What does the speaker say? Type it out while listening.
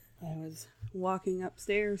was walking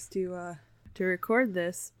upstairs to record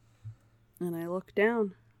this, and I looked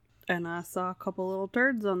down, and I saw a couple little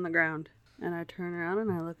turds on the ground. And I turn around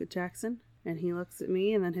and I look at Jackson, and he looks at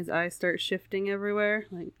me, and then his eyes start shifting everywhere.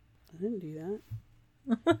 Like, I didn't do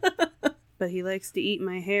that. But he likes to eat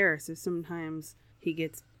my hair, so sometimes he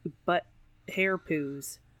gets butt hair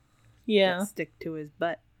poos. Yeah. That stick to his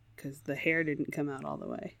butt, because the hair didn't come out all the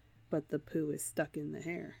way. But the poo is stuck in the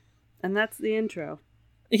hair. And that's the intro.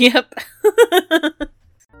 Yep.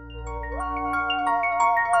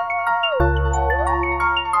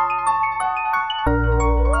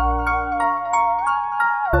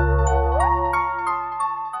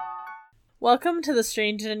 Welcome to The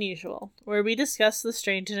Strange and Unusual, where we discuss the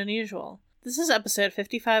strange and unusual. This is episode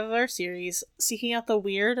 55 of our series, seeking out the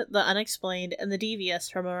weird, the unexplained, and the devious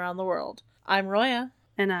from around the world. I'm Roya.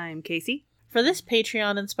 And I'm Casey. For this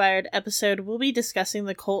Patreon-inspired episode, we'll be discussing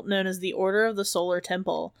the cult known as the Order of the Solar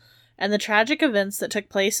Temple, and the tragic events that took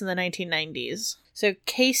place in the 1990s. So,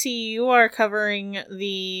 Casey, you are covering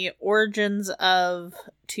the origins of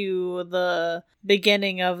to the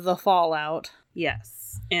beginning of the fallout.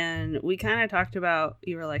 Yes. And we kind of talked about,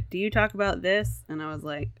 you were like, do you talk about this? And I was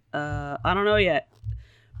like, I don't know yet.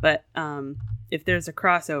 But if there's a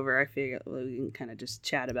crossover, I figure we can kind of just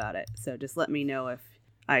chat about it. So just let me know if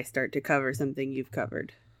I start to cover something you've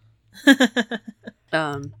covered.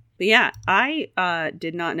 But yeah, I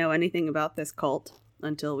did not know anything about this cult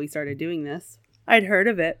until we started doing this. I'd heard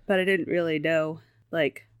of it, but I didn't really know,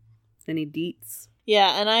 like, any deets.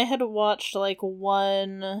 Yeah, and I had watched, like,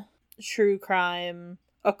 one true crime,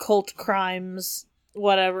 occult crimes,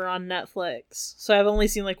 whatever, on Netflix. So I've only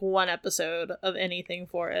seen, like, one episode of anything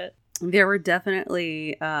for it. There were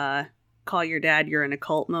definitely call your dad you're an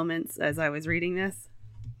occult moments as I was reading this.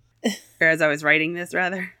 Or as I was writing this,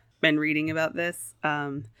 rather. Been reading about this.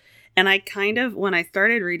 And I kind of, when I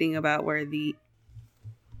started reading about where the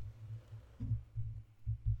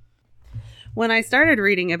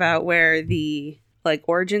like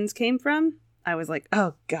origins came from, I was like,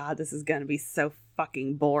 oh god, this is gonna be so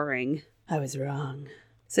fucking boring. I was wrong.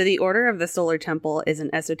 So the Order of the Solar Temple is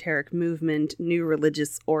an esoteric movement, new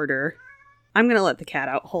religious order. I'm gonna let the cat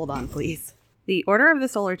out. Hold on, please. The Order of the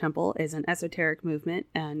Solar Temple is an esoteric movement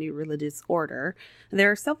and new religious order.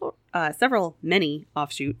 There are many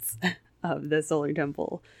offshoots of the Solar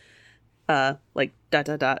Temple. Like ...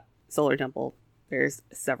 Solar Temple. There's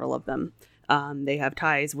several of them. They have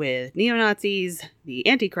ties with neo-Nazis, the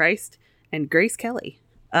Antichrist, and Grace Kelly.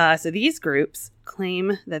 So these groups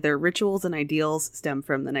claim that their rituals and ideals stem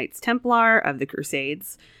from the Knights Templar of the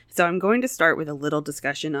Crusades. So I'm going to start with a little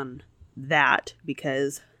discussion on that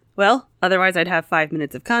because, well, otherwise I'd have 5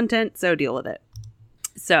 minutes of content, so deal with it.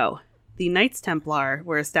 So, the Knights Templar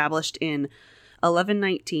were established in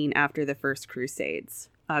 1119 after the First Crusades.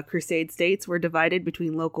 Crusade states were divided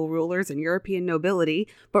between local rulers and European nobility,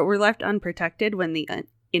 but were left unprotected when the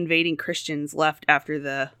invading Christians left after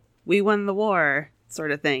the "we won the war" sort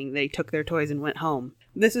of thing. They took their toys and went home.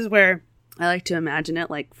 This is where I like to imagine it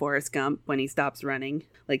like Forrest Gump when he stops running.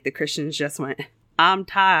 Like the Christians just went, "I'm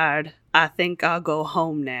tired. I think I'll go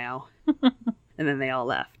home now." And then they all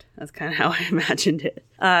left. That's kind of how I imagined it.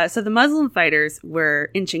 So the Muslim fighters were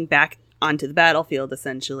inching back onto the battlefield,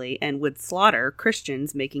 essentially, and would slaughter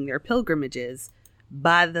Christians making their pilgrimages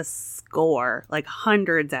by the score, like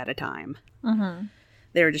hundreds at a time. Mm-hmm.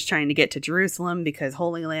 They were just trying to get to Jerusalem because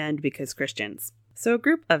Holy Land, because Christians. So a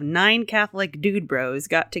group of 9 Catholic dude bros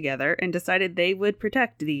got together and decided they would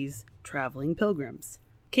protect these traveling pilgrims.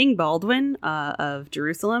 King Baldwin of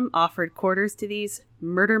Jerusalem offered quarters to these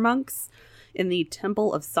murder monks in the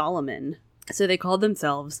Temple of Solomon. So they called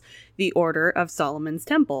themselves the Order of Solomon's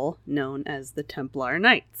Temple, known as the Templar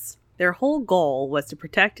Knights. Their whole goal was to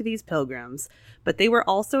protect these pilgrims, but they were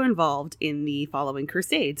also involved in the following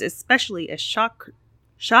crusades, especially as shock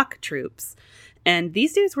troops. And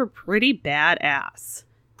these dudes were pretty badass.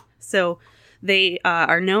 So they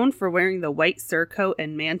are known for wearing the white surcoat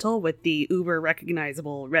and mantle with the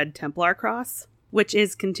uber-recognizable red Templar cross, which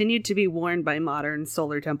is continued to be worn by modern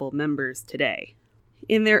Solar Temple members today.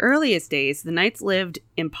 In their earliest days, the Knights lived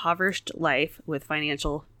impoverished life with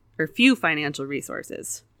few financial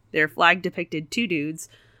resources. Their flag depicted 2 dudes,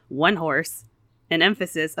 1 horse, an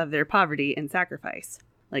emphasis of their poverty and sacrifice.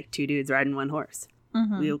 Like 2 dudes riding 1 horse.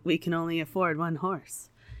 Mm-hmm. We can only afford 1 horse.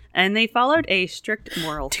 And they followed a strict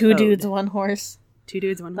moral code. 2 dudes, 1 horse. 2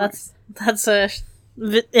 dudes, 1 horse. That's a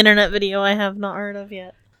internet video I have not heard of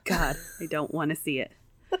yet. God, I don't want to see it.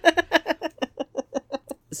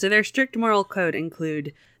 So their strict moral code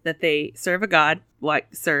include that they serve a god.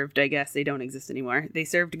 Served, I guess. They don't exist anymore. They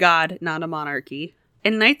served God, not a monarchy.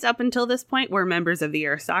 And knights up until this point were members of the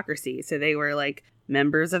aristocracy. So they were like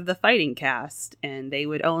members of the fighting caste, and they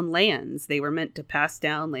would own lands. They were meant to pass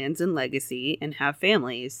down lands and legacy and have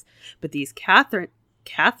families. But these Catherine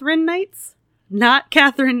Knights? Not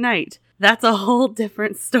Catherine Knight. That's a whole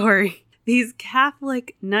different story. These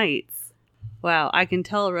Catholic knights. Wow, I can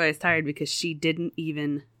tell Roy is tired because she didn't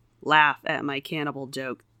even laugh at my cannibal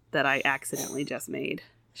joke that I accidentally just made.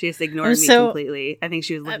 She just ignored me completely. I think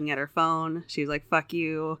she was looking at her phone. She was like, fuck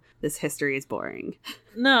you. This history is boring.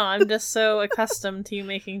 No, I'm just so accustomed to you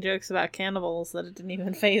making jokes about cannibals that it didn't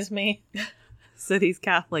even faze me. So these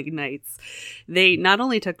Catholic knights, they not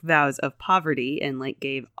only took vows of poverty and like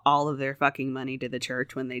gave all of their fucking money to the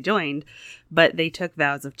church when they joined, but they took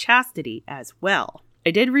vows of chastity as well. I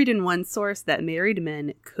did read in one source that married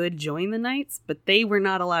men could join the knights, but they were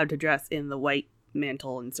not allowed to dress in the white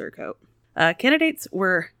mantle and surcoat. Candidates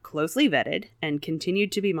were closely vetted and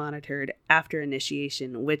continued to be monitored after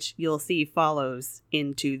initiation, which you'll see follows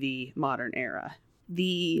into the modern era.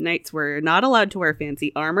 The knights were not allowed to wear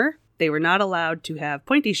fancy armor, they were not allowed to have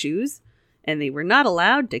pointy shoes, and they were not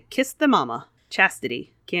allowed to kiss the mama.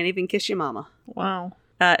 Chastity. Can't even kiss your mama. Wow.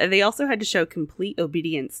 They also had to show complete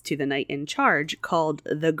obedience to the knight in charge, called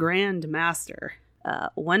the Grand Master.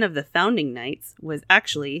 One of the founding knights was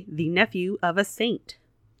actually the nephew of a saint.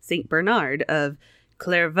 Saint Bernard of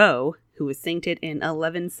Clairvaux, who was sainted in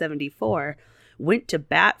 1174, went to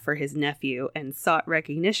bat for his nephew and sought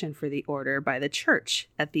recognition for the order by the church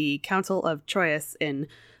at the Council of Troyes in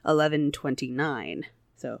 1129,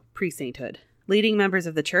 so pre-sainthood. Leading members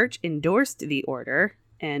of the church endorsed the order,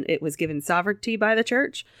 and it was given sovereignty by the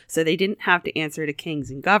church, so they didn't have to answer to kings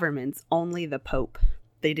and governments, only the Pope.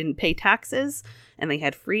 They didn't pay taxes, and they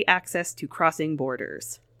had free access to crossing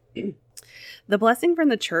borders. The blessing from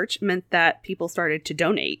the church meant that people started to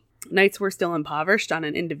donate. Knights were still impoverished on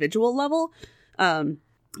an individual level,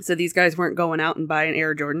 so these guys weren't going out and buying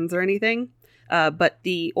Air Jordans or anything, but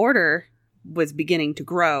the order was beginning to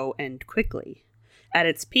grow, and quickly. At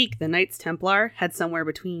its peak, the Knights Templar had somewhere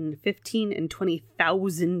between 15 and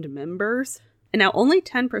 20,000 members, and now only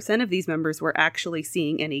 10% of these members were actually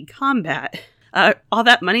seeing any combat. All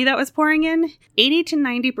that money that was pouring in, 80 to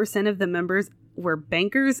 90% of the members were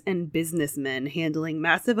bankers and businessmen handling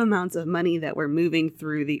massive amounts of money that were moving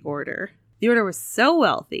through the order. The order was so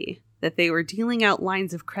wealthy that they were dealing out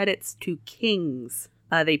lines of credits to kings.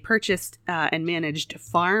 They purchased and managed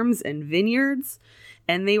farms and vineyards,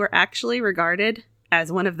 and they were actually regarded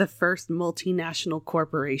as one of the first multinational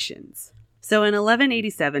corporations. So in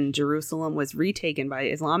 1187, Jerusalem was retaken by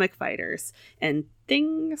Islamic fighters, and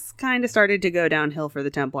things kind of started to go downhill for the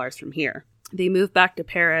Templars from here. They moved back to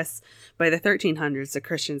Paris. By the 1300s, the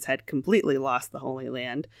Christians had completely lost the Holy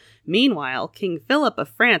Land. Meanwhile, King Philip of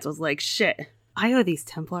France was like, shit, I owe these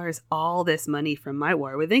Templars all this money from my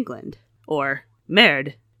war with England. Or,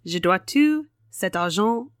 merde, je dois tout cet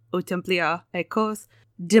argent aux Templiers à cause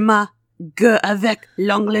de ma guerre avec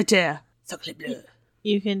l'Angleterre. Sacre bleu.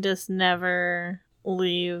 You can just never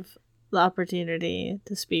leave the opportunity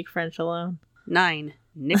to speak French alone. 9.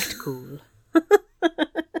 Nicht cool.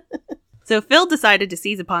 So Phil decided to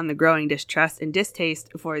seize upon the growing distrust and distaste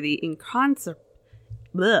for the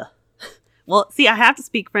Well, see, I have to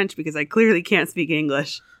speak French because I clearly can't speak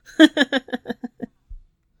English.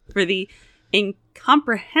 For the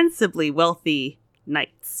incomprehensibly wealthy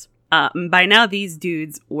knights. By now, these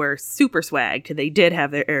dudes were super swagged. They did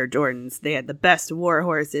have their Air Jordans. They had the best war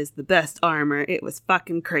horses, the best armor. It was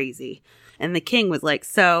fucking crazy. And the king was like,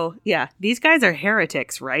 so, yeah, these guys are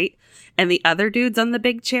heretics, right? And the other dudes on the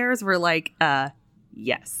big chairs were like,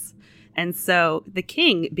 yes. And so the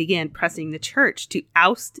king began pressing the church to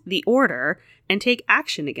oust the order and take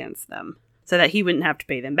action against them so that he wouldn't have to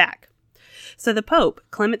pay them back. So the Pope,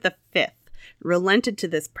 Clement V, relented to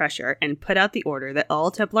this pressure and put out the order that all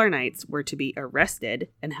Templar knights were to be arrested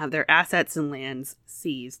and have their assets and lands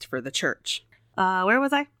seized for the church. Where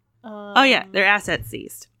was I? Oh yeah, their assets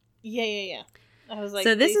seized. Yeah. I was like,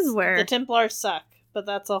 so this is where the Templars suck, but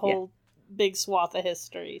that's a whole big swath of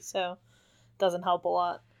history, so it doesn't help a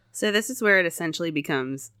lot. So this is where it essentially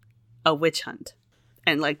becomes a witch hunt.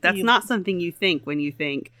 And like, that's not something you think when you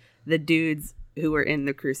think the dudes who were in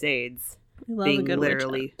the Crusades being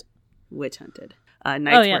literally witch hunted.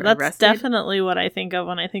 Knights were that's arrested. Definitely what I think of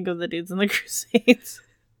when I think of the dudes in the Crusades.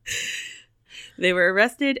 They were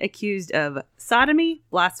arrested, accused of sodomy,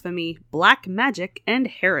 blasphemy, black magic, and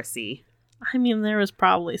heresy. I mean, there was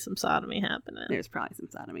probably some sodomy happening. There's probably some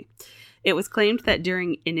sodomy. It was claimed that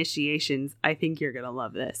during initiations, I think you're going to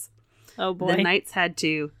love this. Oh boy. The knights had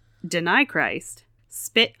to deny Christ,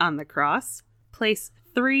 spit on the cross, place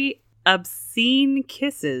 3 obscene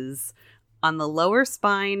kisses on the lower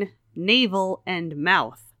spine, navel, and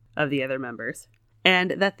mouth of the other members,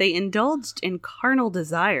 and that they indulged in carnal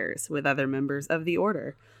desires with other members of the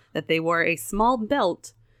order, that they wore a small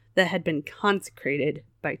belt that had been consecrated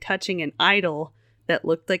by touching an idol that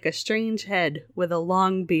looked like a strange head with a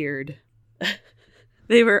long beard.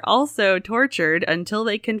 They were also tortured until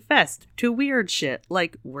they confessed to weird shit,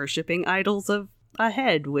 like worshipping idols of a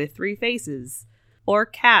head with 3 faces, or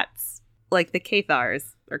cats, like the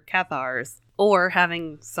Cathars, or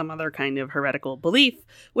having some other kind of heretical belief,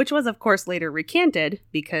 which was, of course, later recanted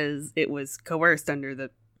because it was coerced under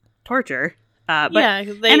the torture. But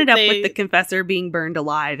they ended up with the confessor being burned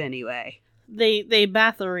alive anyway. They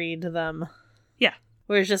Bathoried them. Yeah.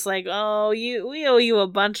 Where it's just like, oh, we owe you a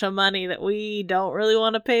bunch of money that we don't really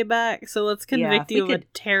want to pay back, so let's convict you of a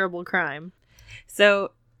terrible crime.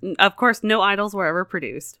 So, of course, no idols were ever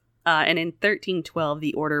produced. And in 1312,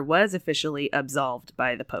 the order was officially absolved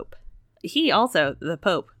by the Pope. He also, the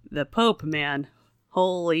Pope, man,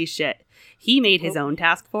 holy shit. He made his own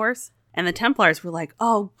task force, and the Templars were like,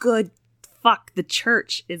 oh, good, fuck, the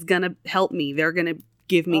church is gonna help me. They're gonna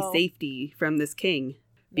give me safety from this king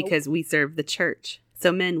because we serve the church.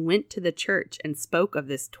 So men went to the church and spoke of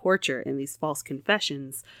this torture and these false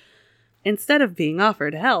confessions. Instead of being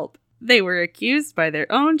offered help, they were accused by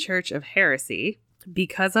their own church of heresy,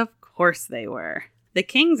 because of course they were. The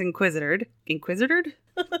king's inquisitor?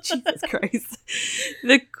 Jesus Christ.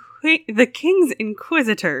 The king's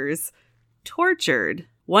inquisitors tortured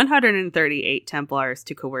 138 Templars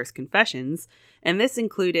to coerce confessions, and this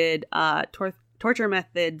included torture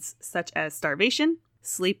methods such as starvation,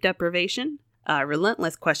 sleep deprivation,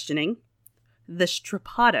 relentless questioning, the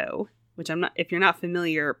strappado, which if you're not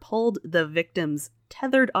familiar, pulled the victim's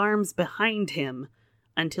tethered arms behind him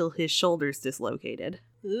until his shoulders dislocated.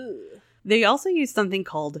 Ooh. They also used something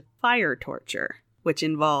called fire torture, which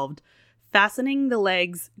involved fastening the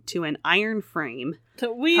legs to an iron frame.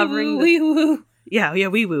 Wee-woo. Yeah,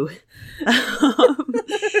 wee-woo.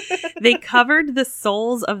 They covered the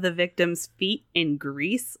soles of the victim's feet in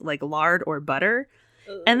grease, like lard or butter,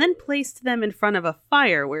 and then placed them in front of a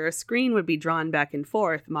fire where a screen would be drawn back and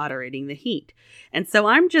forth, moderating the heat. And so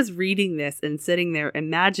I'm just reading this and sitting there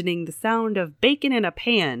imagining the sound of bacon in a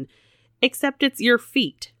pan, except it's your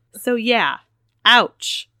feet. So yeah,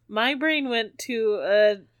 ouch. My brain went to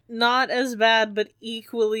a not as bad but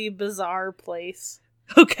equally bizarre place.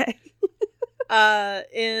 Okay.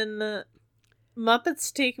 In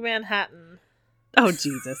Muppets Take Manhattan. Oh,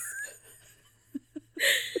 Jesus.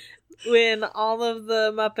 When all of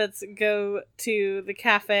the Muppets go to the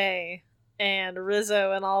cafe and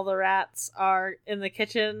Rizzo and all the rats are in the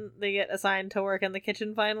kitchen, they get assigned to work in the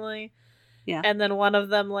kitchen finally. Yeah. And then one of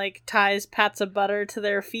them, like, ties pats of butter to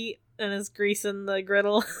their feet and is greasing the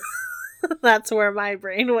griddle. That's where my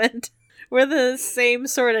brain went. We're the same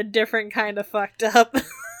sort of different kind of fucked up.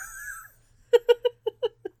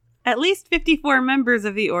 At least 54 members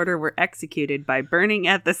of the order were executed by burning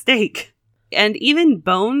at the stake. And even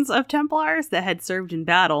bones of Templars that had served in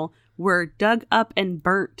battle were dug up and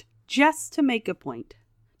burnt just to make a point.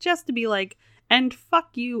 Just to be like, and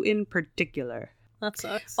fuck you in particular. That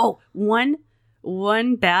sucks. Oh, one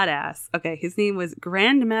badass. Okay, his name was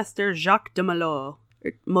Grandmaster Jacques de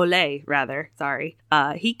Molay.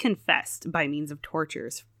 He confessed by means of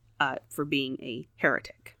tortures for being a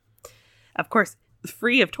heretic. Of course,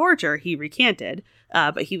 free of torture, he recanted,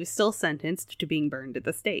 but he was still sentenced to being burned at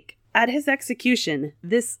the stake. At his execution,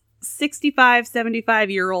 this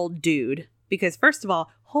 75-year-old dude, because first of all,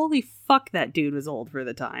 holy fuck, that dude was old for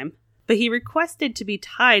the time, but he requested to be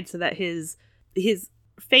tied so that his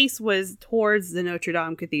face was towards the Notre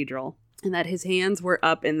Dame Cathedral and that his hands were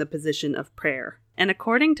up in the position of prayer. And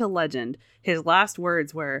according to legend, his last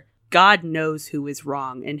words were, "God knows who is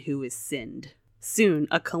wrong and who is sinned. Soon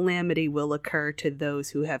a calamity will occur to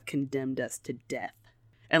those who have condemned us to death."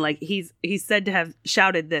 And like he's said to have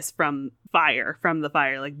shouted this from the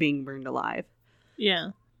fire, like being burned alive.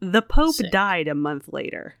 Yeah. The Pope died a month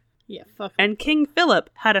later. Yeah, fuck. And King Philip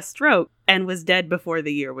had a stroke and was dead before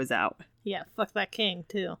the year was out. Yeah, fuck that king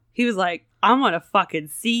too. He was like, "I'm gonna fucking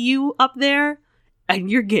see you up there, and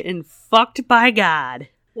you're getting fucked by God."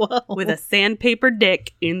 Whoa. With a sandpaper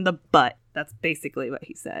dick in the butt. That's basically what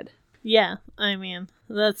he said. Yeah, I mean,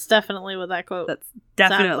 that's definitely what that quote. That's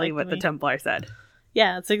definitely what the Templar said.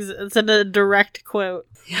 Yeah, it's a direct quote.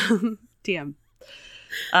 TM.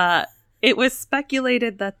 It was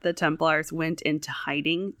speculated that the Templars went into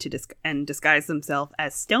hiding to disguise themselves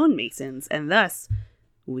as stonemasons, and thus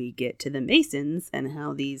we get to the Masons and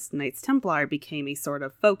how these Knights Templar became a sort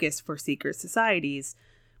of focus for secret societies,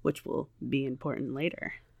 which will be important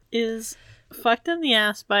later. Is fucked in the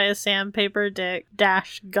ass by a sandpaper dick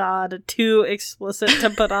dash god too explicit to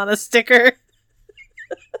put on a sticker?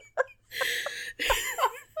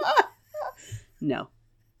 No.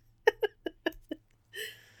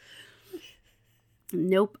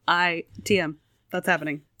 Nope. TM. That's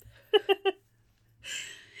happening.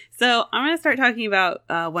 So I'm going to start talking about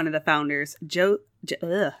one of the founders,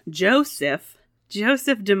 Joseph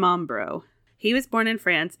de Mombreau. He was born in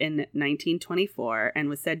France in 1924 and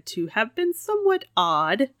was said to have been somewhat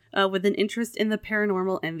odd, with an interest in the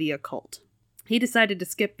paranormal and the occult. He decided to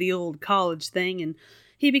skip the old college thing, and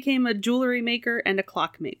he became a jewelry maker and a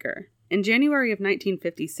clockmaker. In January of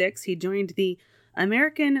 1956, he joined the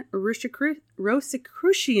American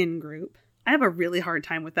Rosicrucian Group. I have a really hard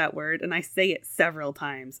time with that word, and I say it several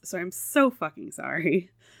times, so I'm so fucking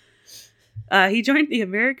sorry. He joined the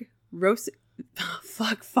American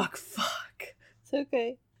Fuck. It's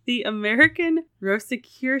okay. The American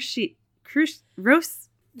Rosicrucian... Just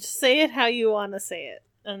say it how you want to say it,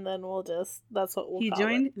 and then that's what we'll call it. He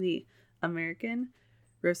joined the American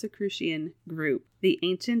Rosicrucian Group, the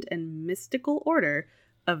ancient and mystical order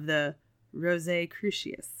of the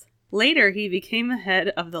Rosicrucians. Later, he became the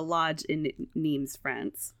head of the lodge in Nimes,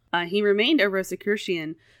 France. He remained a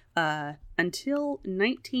Rosicrucian until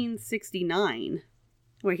 1969,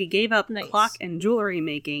 where he gave up clock and jewelry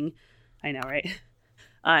making. I know, right?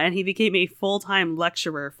 And he became a full-time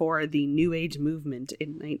lecturer for the New Age movement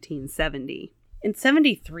in 1970. In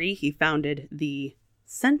 1973, he founded the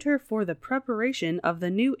Center for the Preparation of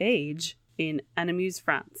the New Age in Annemasse,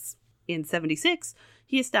 France. In 1976,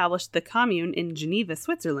 he established the commune in Geneva,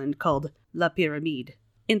 Switzerland, called La Pyramide.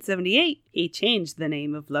 In 1978, he changed the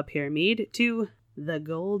name of La Pyramide to The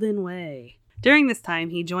Golden Way. During this time,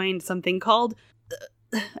 he joined something called,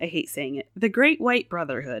 I hate saying it, the Great White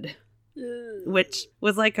Brotherhood, which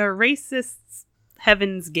was like a racist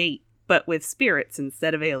Heaven's Gate, but with spirits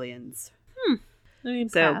instead of aliens.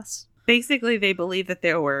 Pass. Basically, they believed that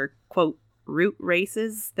there were, quote, root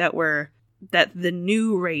races that the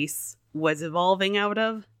new race was evolving out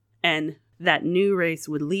of, and that new race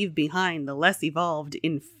would leave behind the less evolved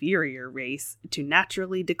inferior race to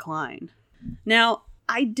naturally decline. Now,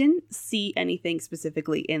 I didn't see anything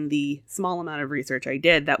specifically in the small amount of research I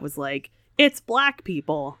did that was like, it's black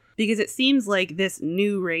people, because it seems like this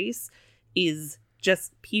new race is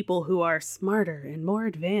just people who are smarter and more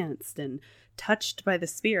advanced and touched by the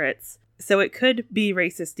spirits. So it could be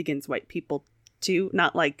racist against white people too,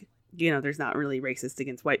 not like, there's not really racist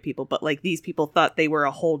against white people, but like these people thought they were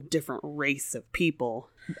a whole different race of people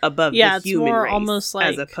above the human race, almost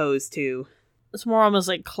like, as opposed to... It's more almost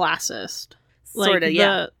like classist. Sort of,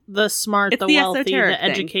 yeah. The smart, the wealthy, the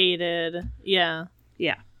educated. Yeah.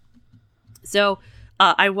 Yeah. So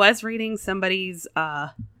I was reading somebody's,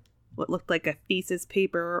 what looked like a thesis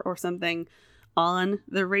paper or something on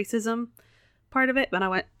the racism part of it, but I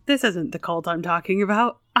went, this isn't the cult I'm talking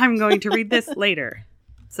about. I'm going to read this later.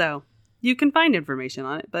 So you can find information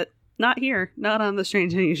on it, but not here, not on the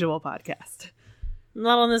Strange and Unusual podcast.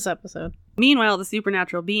 Not on this episode. Meanwhile, the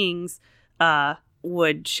supernatural beings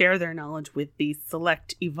would share their knowledge with these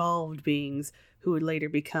select evolved beings who would later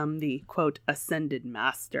become the, quote, ascended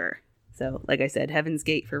master. So, like I said, Heaven's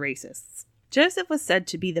Gate for racists. Joseph was said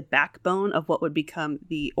to be the backbone of what would become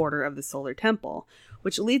the Order of the Solar Temple,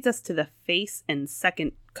 which leads us to the face and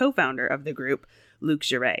second co-founder of the group, Luc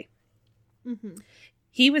Jouret. Mm-hmm.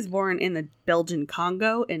 He was born in the Belgian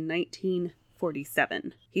Congo in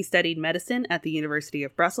 1947. He studied medicine at the University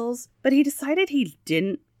of Brussels, but he decided he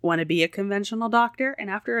didn't want to be a conventional doctor, and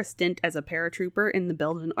after a stint as a paratrooper in the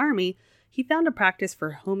Belgian army, he found a practice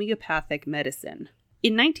for homeopathic medicine.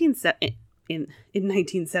 In the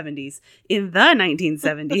 1970s,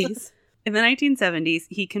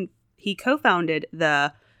 he co-founded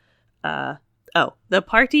the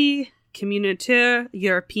Parti Communautaire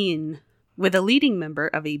Européen with a leading member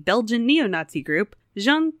of a Belgian neo-Nazi group,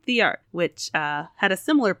 Jean Thiart, which had a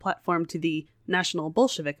similar platform to the National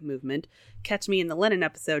Bolshevik movement. Catch me in the Lenin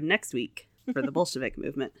episode next week for the Bolshevik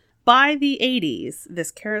movement. By the 80s,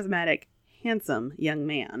 this charismatic, handsome young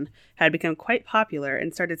man had become quite popular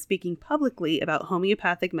and started speaking publicly about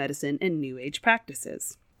homeopathic medicine and New Age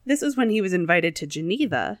practices. This was when he was invited to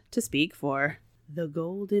Geneva to speak for The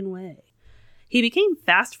Golden Way. He became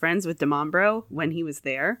fast friends with de Mombreau when he was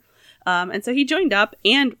there, and so he joined up,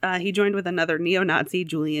 and he joined with another neo-Nazi,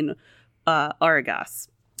 Julian Aragas.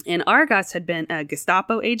 And Aragas had been a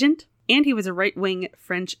Gestapo agent, and he was a right-wing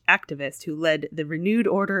French activist who led the Renewed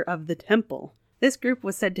Order of the Temple. This group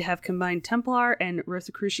was said to have combined Templar and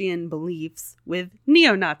Rosicrucian beliefs with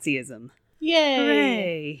neo-Nazism. Yay!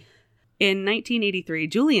 Hooray! In 1983,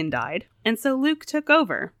 Julian died, and so Luke took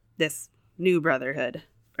over. this new brotherhood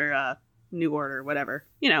or new order, whatever.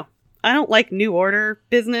 I don't like new order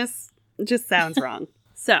business. It just sounds wrong.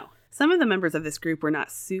 So some of the members of this group were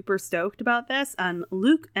not super stoked about this, and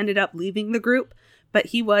Luke ended up leaving the group, but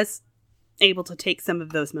he was able to take some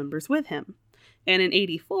of those members with him. And in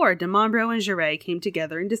 84, Di Mambro and Jouret came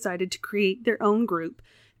together and decided to create their own group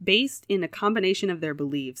based in a combination of their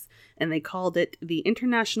beliefs, and they called it the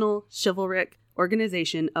International Chivalric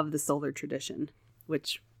Organization of the Solar Tradition,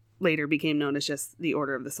 which later became known as just the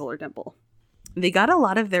Order of the Solar Temple. They got a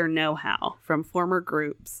lot of their know-how from former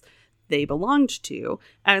groups they belonged to,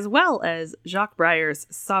 as well as Jacques Breyer's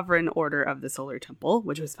Sovereign Order of the Solar Temple,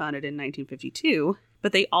 which was founded in 1952,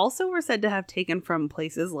 but they also were said to have taken from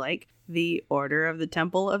places like the Order of the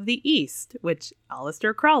Temple of the East, which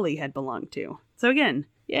Aleister Crowley had belonged to. So again,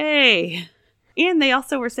 yay! And they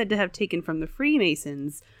also were said to have taken from the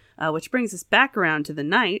Freemasons, which brings us back around to the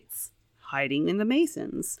Knights hiding in the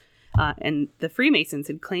Masons. And the Freemasons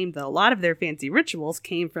had claimed that a lot of their fancy rituals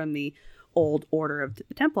came from the old Order of the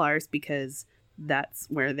Templars because that's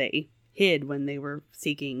where they hid when they were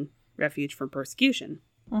seeking refuge from persecution.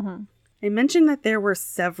 Mm-hmm. I mentioned that there were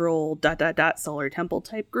several ... Solar Temple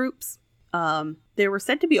type groups. There were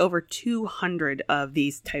said to be over 200 of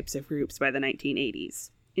these types of groups by the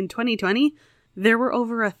 1980s. In 2020, there were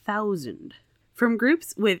over 1,000. From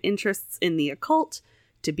groups with interests in the occult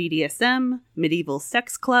to BDSM, medieval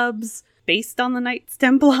sex clubs based on the Knights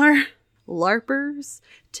Templar, LARPers,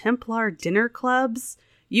 Templar dinner clubs.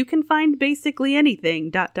 You can find basically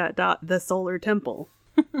anything ... the Solar Temple.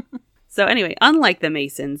 So anyway, unlike the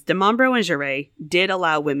Masons, Di Mambro and Jouret did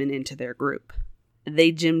allow women into their group.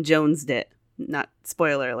 They Jim Jones'd it. Not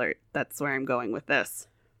spoiler alert. That's where I'm going with this.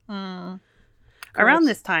 Around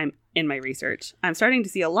this time in my research, I'm starting to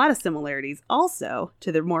see a lot of similarities also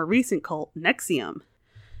to the more recent cult NXIVM.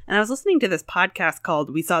 And I was listening to this podcast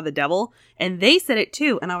called We Saw the Devil, and they said it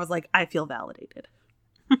too. And I was like, I feel validated.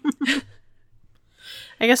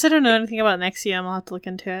 I guess I don't know anything about NXIVM. I'll have to look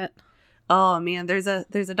into it. Oh man, there's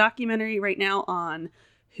a documentary right now on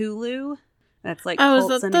Hulu that's like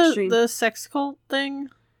cults is that and the sex cult thing?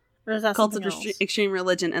 Or is that cults of something else? extreme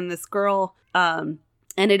religion, and this girl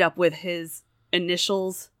ended up with his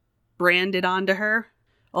initials branded onto her.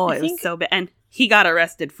 Oh, it was so bad. And he got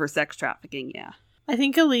arrested for sex trafficking, yeah. I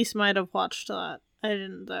think Elise might have watched that. I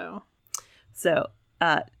didn't, though. So,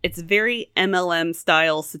 it's a very MLM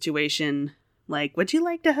style situation. Like, would you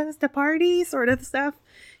like to host a party sort of stuff?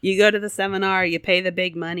 You go to the seminar, you pay the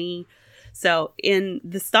big money. So, in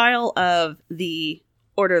the style of the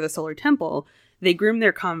Order of the Solar Temple, they groomed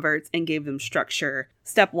their converts and gave them structure.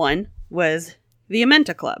 Step 1 was the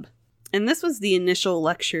Amenta Club. And this was the initial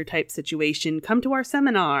lecture type situation. Come to our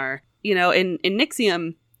seminar. In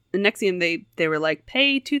NXIVM, they were like,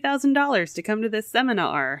 pay $2,000 to come to this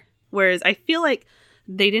seminar. Whereas I feel like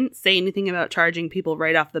they didn't say anything about charging people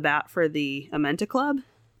right off the bat for the Amenta Club,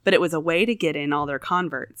 but it was a way to get in all their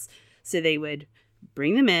converts. So they would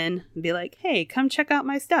bring them in and be like, hey, come check out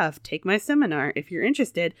my stuff. Take my seminar. If you're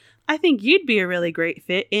interested, I think you'd be a really great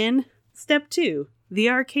fit in Step 2, the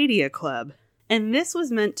Arcadia Club. And this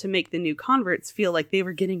was meant to make the new converts feel like they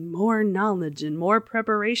were getting more knowledge and more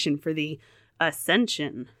preparation for the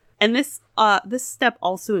ascension. And this step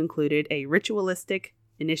also included a ritualistic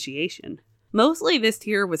initiation. Mostly this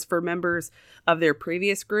tier was for members of their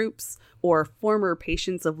previous groups or former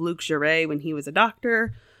patients of Luc Jouret when he was a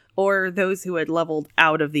doctor, or those who had leveled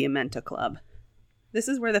out of the Amenta Club. This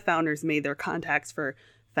is where the founders made their contacts for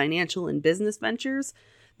financial and business ventures.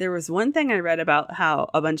 There was one thing I read about how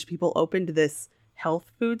a bunch of people opened this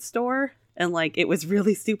health food store and like it was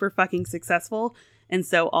really super fucking successful. And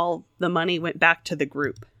so all the money went back to the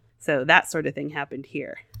group. So that sort of thing happened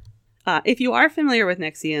here. If you are familiar with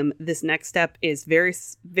NXIVM, this next step is very,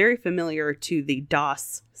 very familiar to the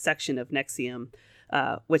DOS section of NXIVM,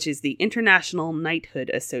 which is the International Knighthood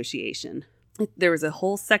Association. There was a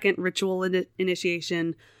whole second ritual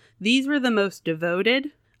initiation. These were the most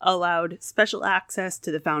devoted, allowed special access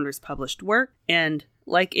to the founders' published work. And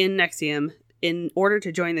like in NXIVM, in order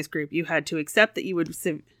to join this group, you had to accept that you would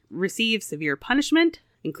receive severe punishment,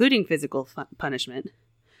 including physical punishment.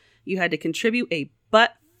 You had to contribute a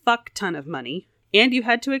fuck ton of money, and you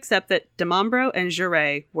had to accept that Di Mambro and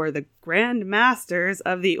Jouret were the grand masters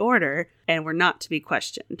of the order and were not to be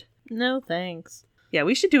questioned. No thanks. Yeah,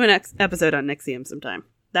 we should do an episode on NXIVM sometime.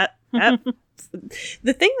 That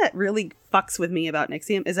the thing that really fucks with me about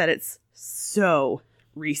NXIVM is that it's so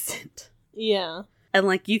recent. Yeah. And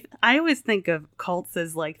like I always think of cults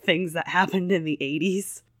as like things that happened in the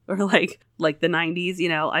 80s. Or like the 90s, you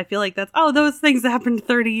know. I feel like those things happened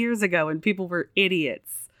 30 years ago and people were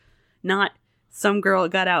idiots. Not some girl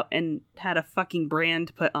got out and had a fucking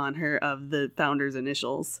brand put on her of the founder's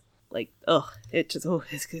initials. Like, it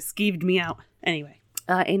skeeved me out. Anyway.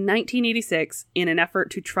 In 1986, in an effort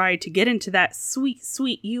to try to get into that sweet,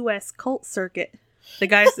 sweet U.S. cult circuit, the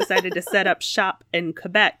guys decided to set up shop in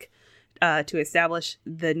Quebec to establish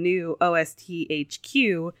the new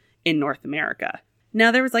OSTHQ in North America.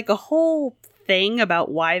 Now, there was like a whole thing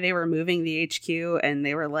about why they were moving the HQ, and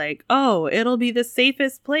they were like, oh, it'll be the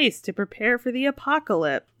safest place to prepare for the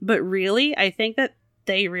apocalypse. But really, I think that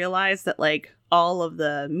they realized that like all of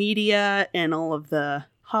the media and all of the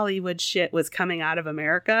Hollywood shit was coming out of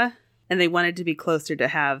America, and they wanted to be closer to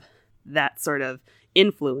have that sort of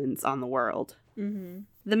influence on the world. Mm-hmm.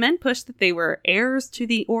 The men pushed that they were heirs to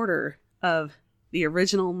the order of the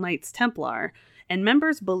original Knights Templar, and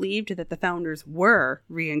members believed that the founders were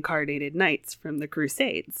reincarnated knights from the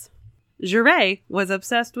Crusades. Jouret was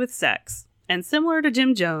obsessed with sex, and similar to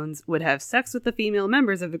Jim Jones, would have sex with the female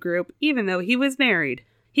members of the group even though he was married.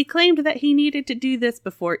 He claimed that he needed to do this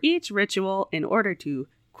before each ritual in order to,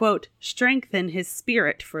 quote, strengthen his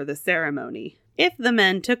spirit for the ceremony. If the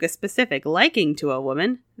men took a specific liking to a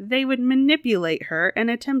woman, they would manipulate her and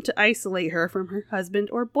attempt to isolate her from her husband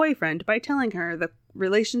or boyfriend by telling her the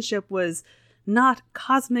relationship was not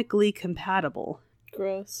cosmically compatible.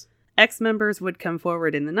 Gross. Ex-members would come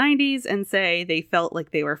forward in the 90s and say they felt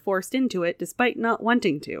like they were forced into it despite not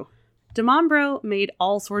wanting to. DeMambro made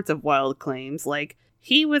all sorts of wild claims like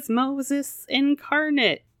he was Moses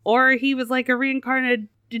incarnate, or he was like a reincarnated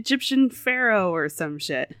Egyptian pharaoh or some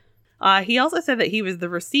shit. He also said that he was the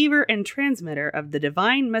receiver and transmitter of the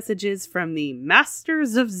divine messages from the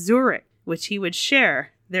Masters of Zurich, which he would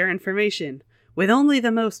share their information with only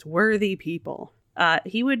the most worthy people.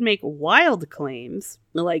 He would make wild claims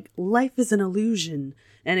like life is an illusion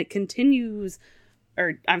and it continues,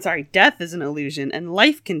 death is an illusion and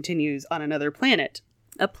life continues on another planet,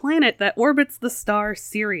 a planet that orbits the star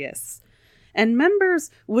Sirius. And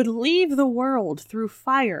members would leave the world through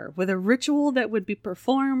fire with a ritual that would be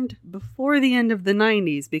performed before the end of the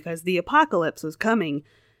 90s because the apocalypse was coming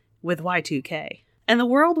with Y2K. And the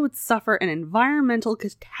world would suffer an environmental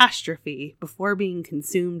catastrophe before being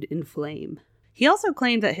consumed in flame. He also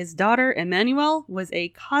claimed that his daughter, Emmanuelle, was a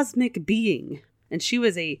cosmic being, and she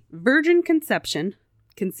was a virgin conception,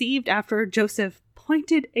 conceived after Joseph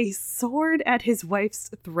pointed a sword at his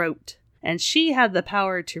wife's throat. And she had the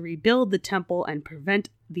power to rebuild the temple and prevent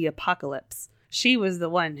the apocalypse. She was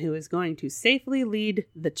the one who was going to safely lead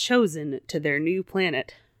the Chosen to their new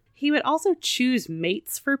planet. He would also choose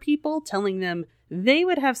mates for people, telling them they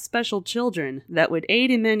would have special children that would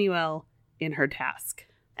aid Emmanuelle in her task.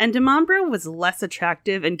 And DeMambro was less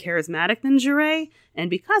attractive and charismatic than Jouret,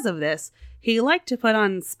 and because of this, he liked to put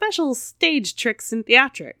on special stage tricks and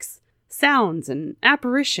theatrics, sounds and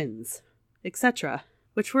apparitions, etc.,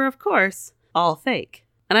 which were, of course, all fake.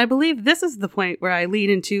 And I believe this is the point where I lead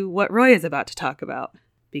into what Roy is about to talk about,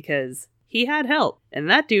 because he had help, and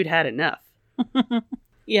that dude had enough.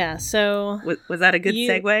 Yeah, so... Was that a good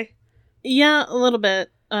segue? Yeah, a little bit.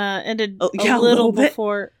 Ended a little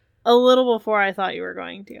before I thought you were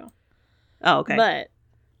going to. Oh, okay. But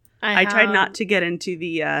I tried not to get into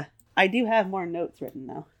the... I do have more notes written,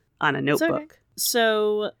 though, on a notebook. Okay.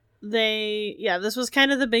 So... this was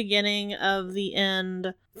kind of the beginning of the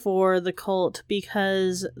end for the cult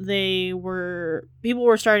because people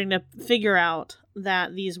were starting to figure out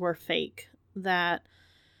that these were fake, that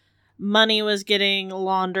money was getting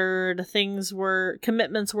laundered,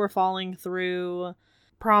 commitments were falling through,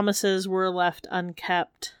 promises were left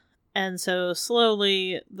unkept. And so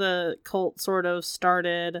slowly the cult sort of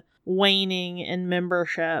started waning in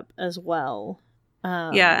membership as well.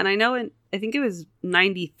 Yeah, and I know I think it was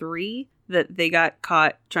 93 that they got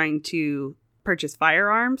caught trying to purchase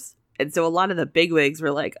firearms. And so a lot of the bigwigs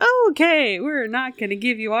were like, oh, okay, we're not going to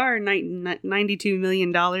give you our $92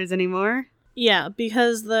 million anymore. Yeah,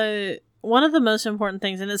 because one of the most important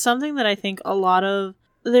things, and it's something that I think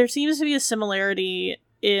there seems to be a similarity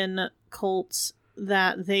in cults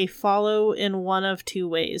that they follow in one of two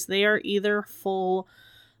ways. They are either full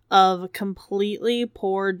of completely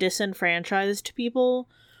poor, disenfranchised people,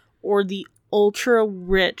 or the ultra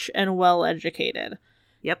rich and well educated.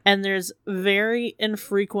 Yep. And there's very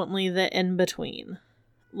infrequently the in between.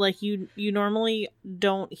 Like you normally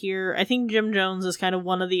don't hear. I think Jim Jones is kind of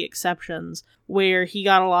one of the exceptions where he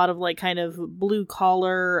got a lot of like kind of blue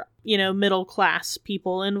collar, middle class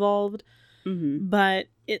people involved. Mm-hmm. But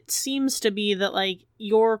it seems to be that like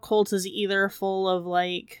your cult is either full of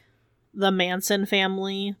like the Manson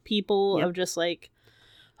family people, yep, of just like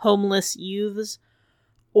homeless youths,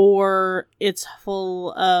 or it's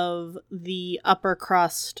full of the upper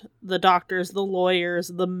crust, the doctors, the lawyers,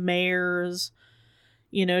 the mayors,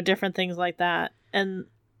 different things like that. And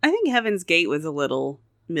I think Heaven's Gate was a little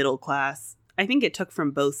middle class. I think it took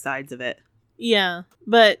from both sides of it. Yeah,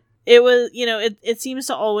 but it was, it seems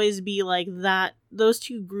to always be like that, those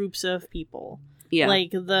two groups of people. Yeah,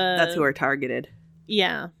 like that's who are targeted.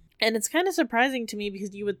 Yeah, and it's kind of surprising to me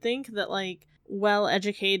because you would think that like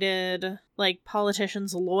well-educated, like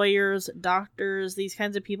politicians, lawyers, doctors, these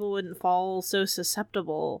kinds of people wouldn't fall so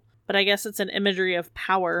susceptible. But I guess it's an imagery of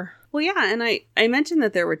power. Well, yeah, and I mentioned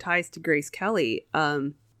that there were ties to Grace Kelly.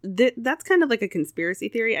 That's kind of like a conspiracy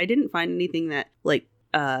theory. I didn't find anything that like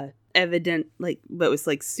evident, like, but was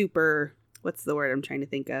like super, what's the word I'm trying to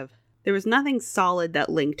think of? There was nothing solid that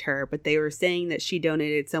linked her, but they were saying that she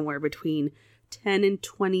donated somewhere between $10 and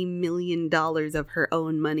 $20 million of her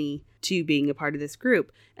own money to being a part of this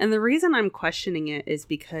group. And the reason I'm questioning it is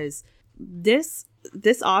because this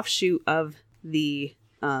offshoot of the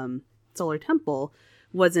Solar Temple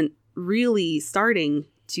wasn't really starting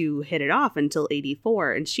to hit it off until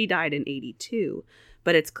 84, and she died in 82.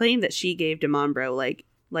 But it's claimed that she gave DeMambro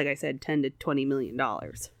like I said, $10 to $20 million.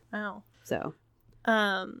 Wow. So,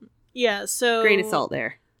 yeah. So grain of salt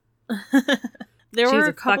there. She's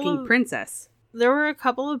a fucking princess. There were a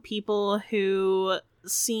couple of people who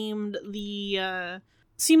seemed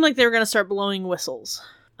like they were going to start blowing whistles,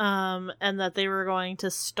 and that they were going to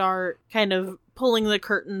start kind of pulling the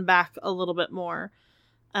curtain back a little bit more.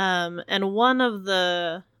 And one of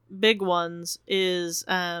the big ones is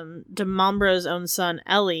DeMambro's own son,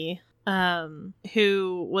 Ellie,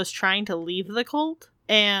 who was trying to leave the cult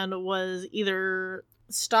and was either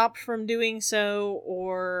stopped from doing so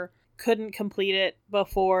or couldn't complete it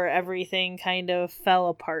before everything kind of fell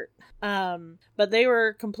apart. But they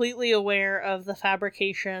were completely aware of the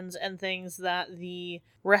fabrications and things that the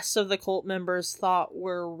rest of the cult members thought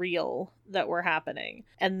were real that were happening.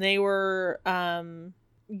 And they were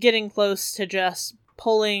getting close to just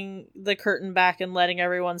pulling the curtain back and letting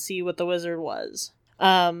everyone see what the wizard was.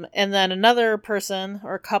 And then another person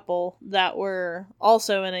or couple that were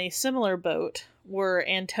also in a similar boat were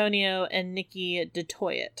Antonio and Nikki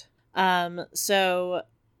DeToyet. So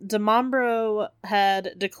DeMambro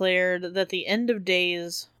had declared that the end of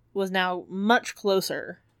days was now much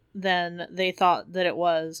closer than they thought that it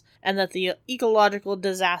was, and that the ecological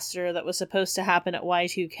disaster that was supposed to happen at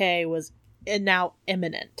Y2K was now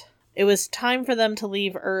imminent. It was time for them to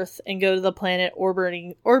leave Earth and go to the planet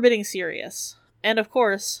orbiting Sirius. And of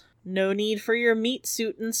course, no need for your meat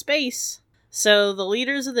suit in space. So the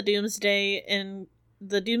leaders of the Doomsday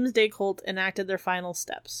Cult enacted their final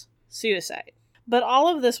steps. Suicide. But all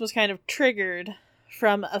of this was kind of triggered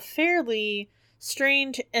from a fairly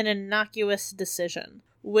strange and innocuous decision,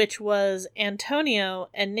 which was Antonio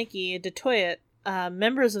and Nikki DeToyet,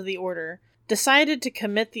 members of the Order, decided to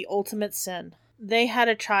commit the ultimate sin. They had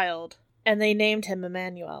a child, and they named him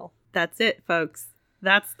Emmanuel. That's it, folks.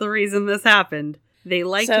 That's the reason this happened. They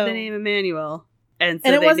liked the name Emmanuel, and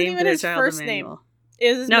so they named their child first Emmanuel. Name. It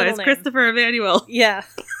was his middle name. Christopher Emmanuel. Yeah.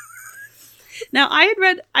 Now,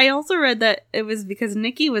 I also read that it was because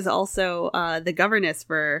Nikki was also the governess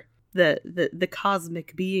for the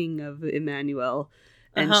cosmic being of Emmanuel,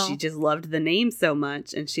 and she just loved the name so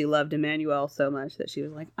much, and she loved Emmanuel so much that she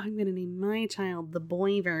was like, I'm going to name my child the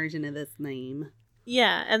boy version of this name.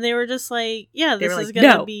 Yeah, and they were just like, yeah, this is like, going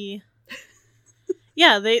to no. be...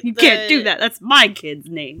 Yeah, you can't do that. That's my kid's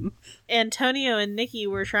name. Antonio and Nikki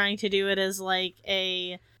were trying to do it as like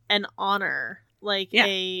an honor. Like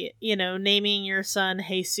naming your son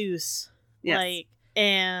Jesus. Yes. Like,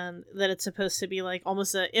 and that it's supposed to be like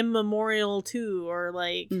almost an immemorial to, or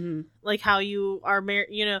like like how you are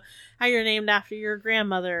how you're named after your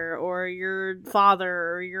grandmother or your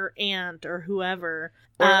father or your aunt or whoever.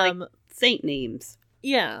 Or like saint names.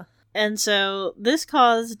 Yeah. And so this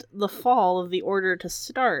caused the fall of the Order to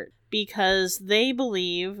start because they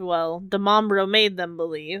believed, well, DeMambro made them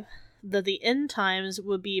believe, that the end times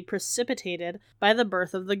would be precipitated by the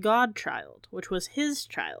birth of the God Child, which was his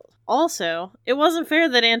child. Also, it wasn't fair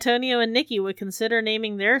that Antonio and Nikki would consider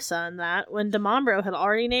naming their son that when DeMambro had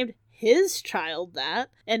already named his child that,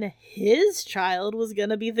 and his child was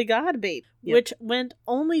gonna be the God babe, which meant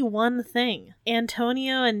only one thing.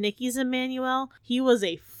 Antonio and Nikki's Emmanuel, he was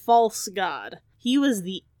a false god. He was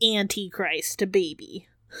the Antichrist baby.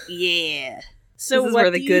 Yeah. So this is where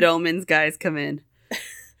the good omens guys come in.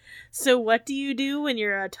 So what do you do when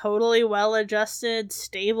you're a totally well-adjusted,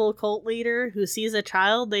 stable cult leader who sees a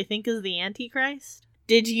child they think is the Antichrist?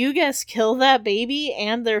 Did you guys kill that baby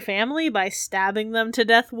and their family by stabbing them to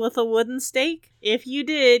death with a wooden stake? If you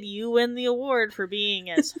did, you win the award for being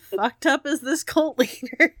as fucked up as this cult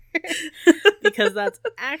leader. Because that's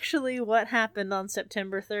actually what happened on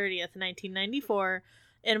September 30th, 1994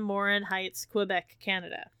 in Morin Heights, Quebec,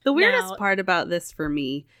 Canada. The weirdest part about this for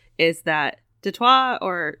me is that Detroit,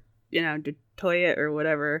 or, Detroit or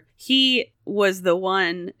whatever, he was the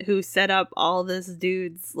one who set up all this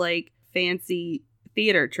dude's, fancy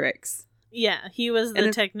theater tricks. Yeah, he was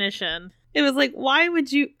the technician. It was like, why would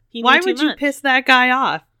you piss that guy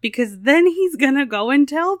off? Because then he's gonna go and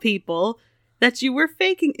tell people that you were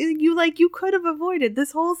faking. You could have avoided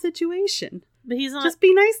this whole situation. But he's not. Just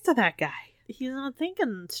be nice to that guy. He's not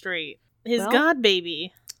thinking straight. His god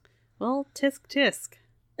baby. Well, tisk tisk.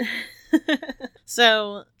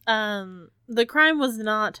 So, the crime was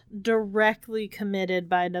not directly committed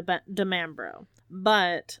by DeMambro,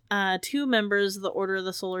 but 2 members of the Order of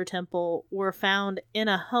the Solar Temple were found in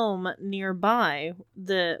a home nearby.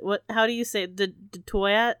 How do you say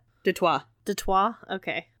Detroit? Detroit?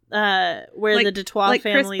 Okay. Where the Detroit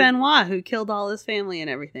family... Chris Benoit, who killed all his family and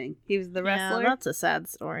everything. He was the wrestler. Yeah, that's a sad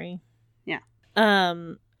story. Yeah.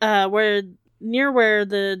 Where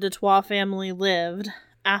the Detroit family lived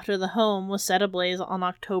after the home was set ablaze on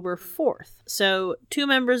October 4th. So 2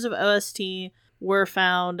 members of OST were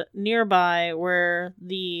found nearby where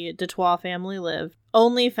the Detroit family lived,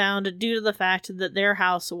 only found due to the fact that their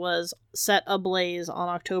house was set ablaze on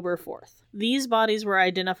October 4th. These bodies were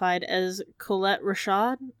identified as Colette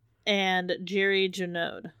Rashad and Jerry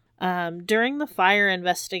Junod. During the fire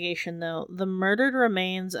investigation, though, the murdered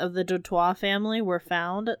remains of the Detroit family were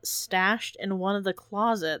found stashed in one of the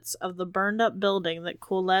closets of the burned-up building that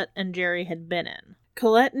Colette and Jerry had been in.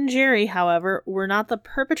 Colette and Jerry, however, were not the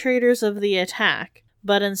perpetrators of the attack,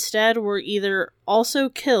 but instead were either also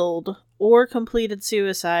killed or completed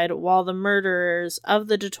suicide while the murderers of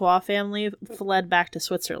the Detroit family fled back to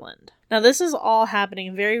Switzerland. Now, this is all happening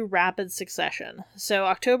in very rapid succession. So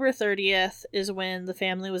October 30th is when the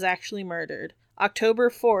family was actually murdered. October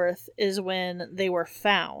 4th is when they were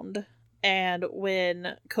found, and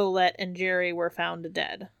when Colette and Jerry were found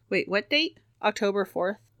dead. Wait, what date? October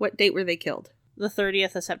 4th. What date were they killed? The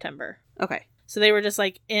 30th of September. Okay. So they were just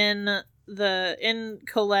in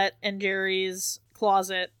Colette and Jerry's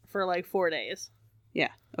closet for 4 days. Yeah.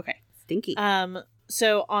 Okay. Stinky.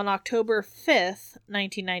 So on October 5th,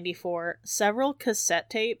 1994, several cassette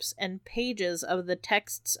tapes and pages of the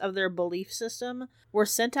texts of their belief system were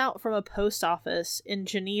sent out from a post office in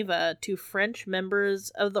Geneva to French members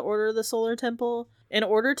of the Order of the Solar Temple in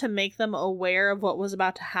order to make them aware of what was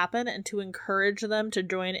about to happen and to encourage them to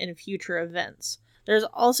join in future events. There's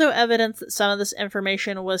also evidence that some of this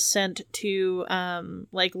information was sent to,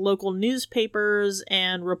 local newspapers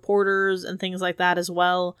and reporters and things like that as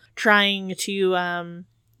well, trying to,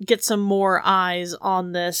 get some more eyes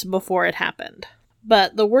on this before it happened.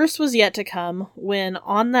 But the worst was yet to come when,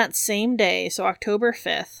 on that same day, so October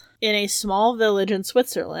 5th, in a small village in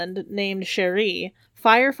Switzerland named Chery,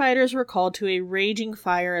 firefighters were called to a raging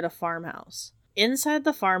fire at a farmhouse. Inside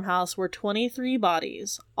the farmhouse were 23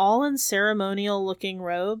 bodies, all in ceremonial-looking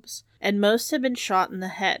robes, and most had been shot in the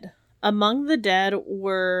head. Among the dead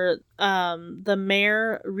were the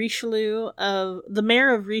mayor of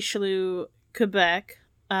Richelieu, Quebec,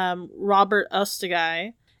 Robert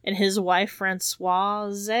Ostagai, and his wife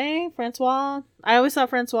Francoise. I always thought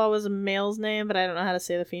Francois was a male's name, but I don't know how to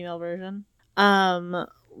say the female version. Le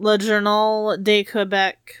Journal de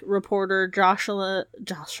Quebec reporter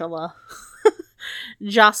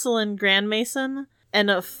Jocelyn Grandmason,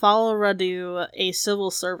 and Fall Radu, a civil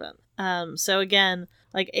servant. So again,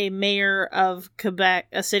 a mayor of Quebec,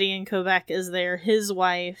 a city in Quebec is there, his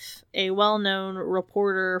wife, a well-known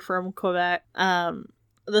reporter from Quebec.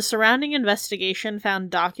 The surrounding investigation found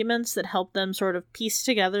documents that helped them sort of piece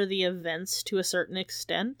together the events to a certain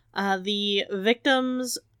extent. The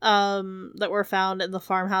victims that were found in the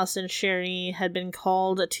farmhouse in Chery had been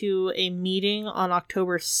called to a meeting on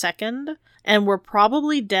October 2nd and were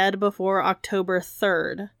probably dead before October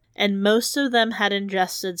 3rd, and most of them had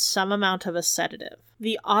ingested some amount of a sedative.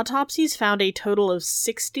 The autopsies found a total of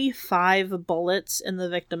 65 bullets in the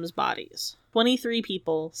victims' bodies. 23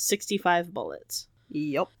 people, 65 bullets.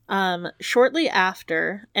 Yep. Shortly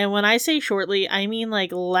after, and when I say shortly, I mean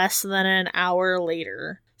less than an hour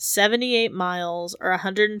later, 78 miles or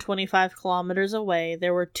 125 kilometers away,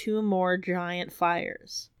 there were 2 more giant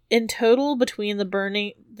fires. In total, between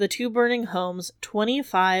the 2 burning homes,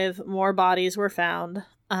 25 more bodies were found.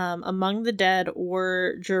 Among the dead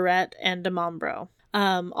were Jarrett and DeMambro.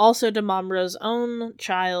 Also, DeMambro's own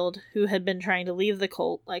child, who had been trying to leave the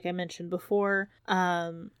cult, like I mentioned before,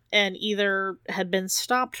 and either had been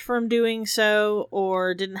stopped from doing so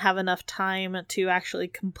or didn't have enough time to actually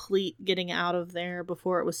complete getting out of there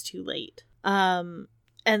before it was too late.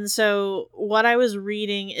 And so what I was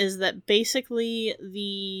reading is that basically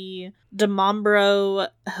the DeMambro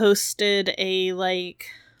hosted a, like,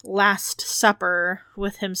 Last Supper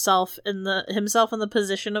with himself in the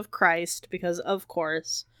position of Christ, because of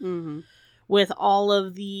course, with all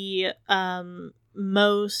of the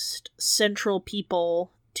most central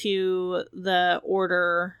people to the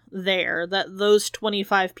order there, that those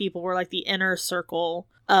 25 people were like the inner circle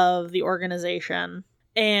of the organization,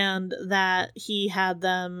 and that he had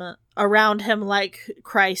them around him like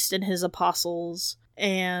Christ and his apostles,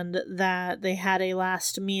 and that they had a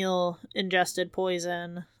last meal, ingested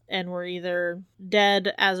poison, and were either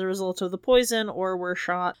dead as a result of the poison or were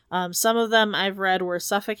shot. Some of them I've read were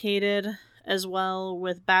suffocated as well,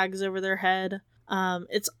 with bags over their head.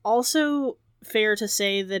 It's also fair to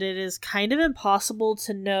say that it is kind of impossible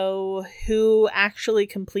to know who actually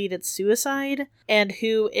completed suicide and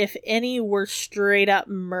who, if any, were straight up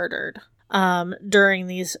murdered during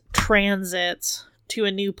these transits to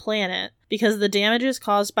a new planet, because the damages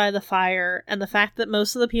caused by the fire and the fact that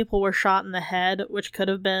most of the people were shot in the head, which could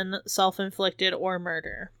have been self-inflicted or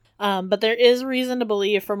murder. But there is reason to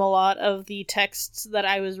believe from a lot of the texts that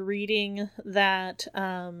I was reading that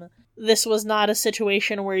this was not a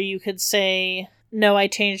situation where you could say, no, I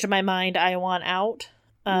changed my mind, I want out.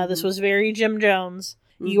 This was very Jim Jones.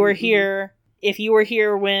 You were here. If you were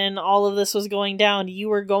here when all of this was going down, you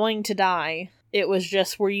were going to die. It was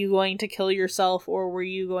just, were you going to kill yourself or were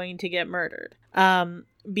you going to get murdered?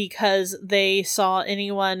 Because they saw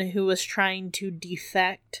anyone who was trying to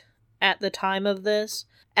defect at the time of this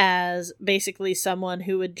as basically someone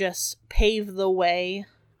who would just pave the way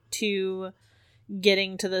to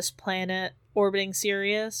getting to this planet orbiting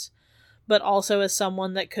Sirius, but also as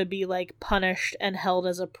someone that could be, like, punished and held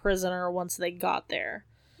as a prisoner once they got there.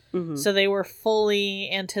 So they were fully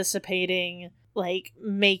anticipating, like,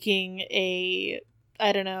 making a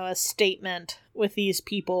statement with these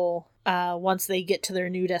people once they get to their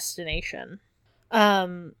new destination.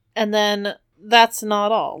 And then that's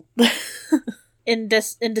not all. In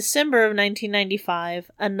December of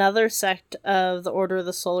 1995, another sect of the Order of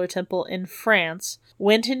the Solar Temple in France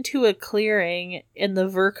went into a clearing in the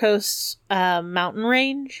Vercors mountain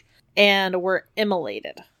range and were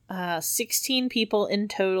immolated. 16 people in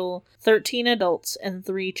total, 13 adults and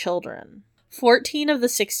 3 children. 14 of the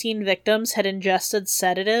 16 victims had ingested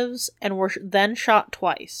sedatives and were then shot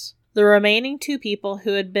twice. The remaining 2 people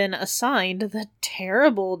who had been assigned the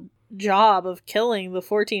terrible job of killing the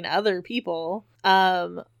 14 other people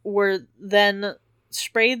were then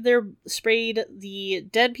sprayed the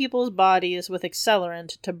dead people's bodies with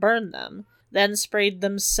accelerant to burn them, then sprayed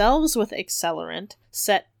themselves with accelerant,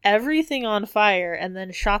 set everything on fire, and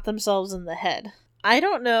then shot themselves in the head. I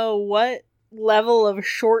don't know what level of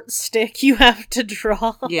short stick you have to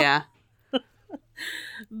draw. Yeah.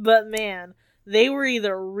 But man, they were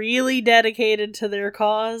either really dedicated to their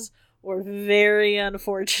cause or very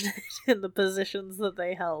unfortunate in the positions that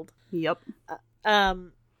they held. Yep.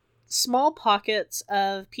 Small pockets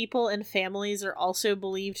of people and families are also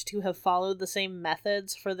believed to have followed the same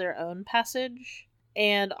methods for their own passage.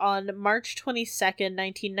 And on March 22nd,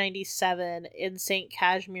 1997, in St.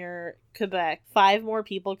 Casimir, Quebec, 5 more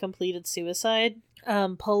people completed suicide.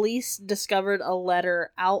 Police discovered a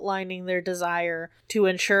letter outlining their desire to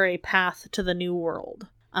ensure a path to the New World.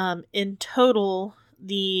 In total,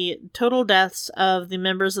 the total deaths of the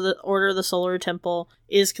members of the Order of the Solar Temple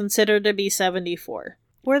is considered to be 74.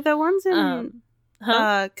 Were the ones in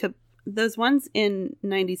those ones in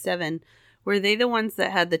 97, were they the ones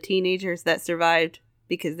that had the teenagers that survived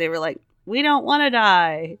because they were like, we don't want to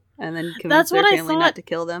die, and then convinced their family not to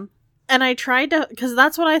kill them? And I tried to, because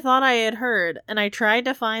that's what I thought I had heard, and I tried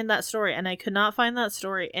to find that story, and I could not find that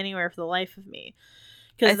story anywhere for the life of me.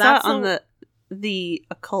 I saw it on the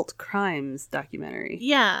Occult Crimes documentary.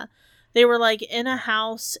 Yeah. They were, like, in a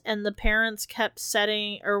house, and the parents kept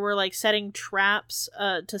setting traps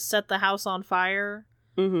to set the house on fire.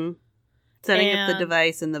 Mm-hmm. Setting up the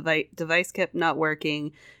device, and the device kept not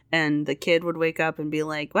working, and the kid would wake up and be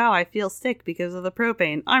like, wow, I feel sick because of the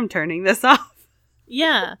propane. I'm turning this off.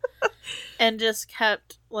 Yeah. And just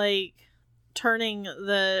kept, like, turning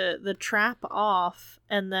the trap off,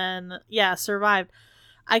 and then, survived.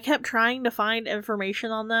 I kept trying to find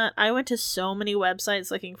information on that. I went to so many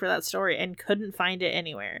websites looking for that story and couldn't find it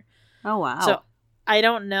anywhere. Oh, wow. So I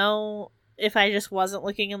don't know if I just wasn't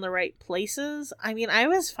looking in the right places. I mean, I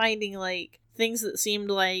was finding, like, things that seemed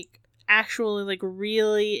like actually, like,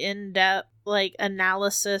 really in-depth, like,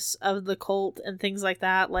 analysis of the cult and things like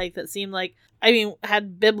that, like, that seemed like, I mean,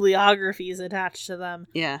 had bibliographies attached to them.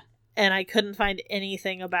 Yeah. And I couldn't find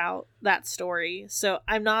anything about that story. So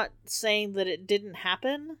I'm not saying that it didn't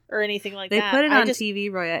happen or anything like that. They put it on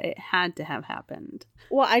TV, Roya. It had to have happened.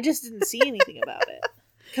 Well, I just didn't see anything about it.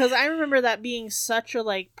 Because I remember that being such a,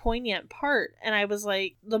 like, poignant part. And I was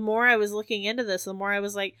like, the more I was looking into this, the more I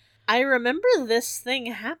was like, I remember this thing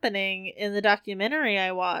happening in the documentary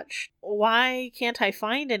I watched. Why can't I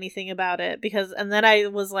find anything about it? And then I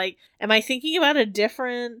was like, am I thinking about a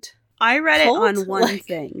different I read cult? it on one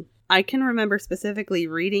thing. I can remember specifically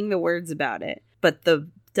reading the words about it, but the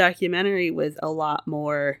documentary was a lot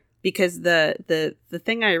more, because the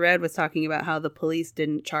thing I read was talking about how the police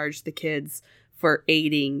didn't charge the kids for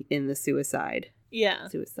aiding in the suicide. Yeah.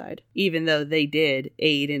 Suicide. Even though they did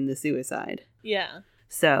aid in the suicide. Yeah.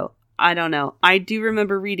 So, I don't know. I do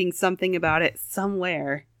remember reading something about it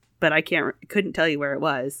somewhere, but I couldn't tell you where it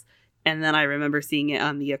was. And then I remember seeing it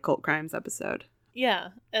on the Occult Crimes episode. Yeah.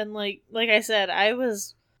 And like I said, I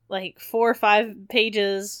was like 4 or 5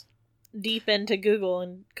 pages deep into Google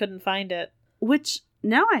and couldn't find it. Which,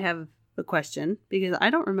 now I have a question, because I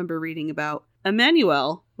don't remember reading about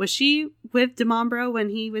Emmanuel. Was she with DeMombro when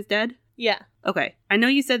he was dead? Yeah. Okay. I know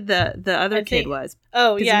you said the other kid was.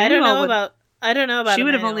 Oh, yeah. I don't know about She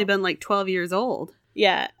would have Emmanuel. only been like 12 years old.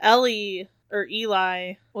 Yeah. Ellie or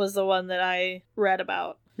Eli was the one that I read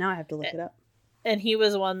about. Now I have to look it up. And he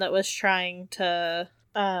was one that was trying to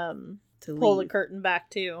pull the curtain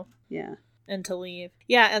back too. Yeah. And to leave.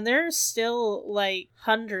 Yeah, and there's still like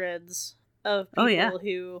hundreds of people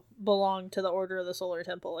who belong to the Order of the Solar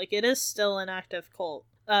Temple. Like, it is still an active cult.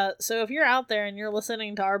 So if you're out there and you're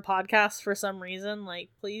listening to our podcast for some reason, like,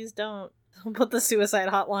 please don't put the suicide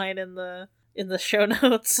hotline in the show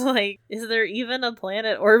notes. Like, is there even a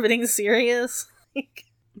planet orbiting Sirius?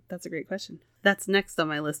 That's a great question. That's next on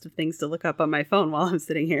my list of things to look up on my phone while I'm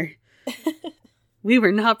sitting here. We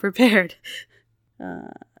were not prepared.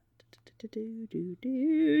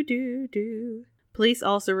 Police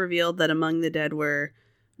also revealed that among the dead were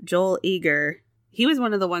Joel Eager. He was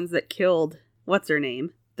one of the ones that killed, what's her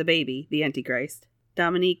name? The baby, the Antichrist.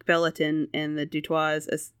 Dominique Belletin and the Dutois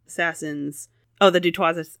assassins. Oh, the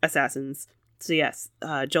Dutois assassins. So yes,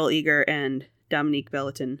 Joel Eager and Dominique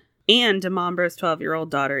Belletin. And DeMombro's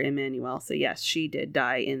 12-year-old daughter, Emmanuel. So yes, she did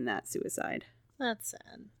die in that suicide. That's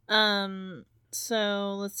sad.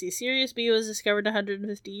 So, let's see. Sirius B was discovered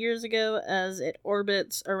 150 years ago. As it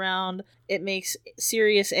orbits around, it makes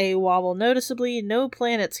Sirius A wobble noticeably. No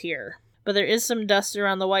planets here. But there is some dust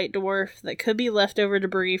around the white dwarf that could be leftover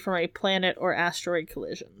debris from a planet or asteroid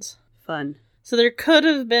collisions. Fun. So there could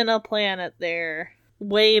have been a planet there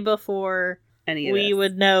way before we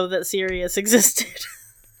would know that Sirius existed.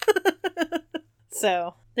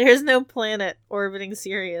 So, there's no planet orbiting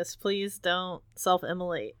Sirius. Please don't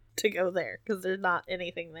self-immolate to go there, because there's not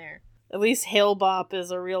anything there. At least Hale-Bopp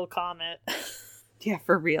is a real comet. Yeah,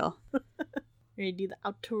 for real. Ready to do the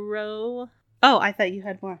outro? Oh, I thought you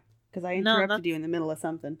had more, because I interrupted you in the middle of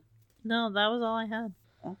something. No, that was all I had.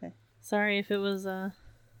 Okay. Sorry if it was,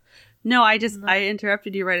 No, I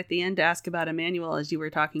interrupted you right at the end to ask about Emmanuel as you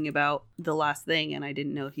were talking about the last thing, and I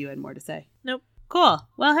didn't know if you had more to say. Nope. Cool.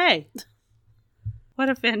 Well, hey. What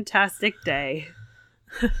a fantastic day.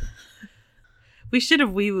 We should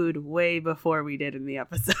have wee-wooed way before we did in the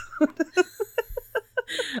episode.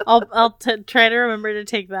 I'll try to remember to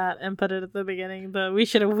take that and put it at the beginning, but we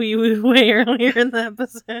should have wee-wooed way earlier in the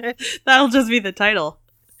episode. That'll just be the title.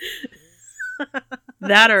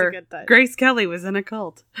 That or Grace Kelly was in a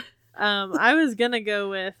cult. I was gonna go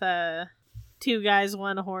with 2 guys,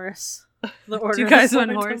 1 horse. The Order 2 guys, 1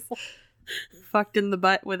 horse. Fucked in the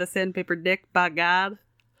butt with a sandpaper dick, by God.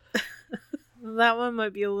 That one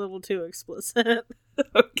might be a little too explicit.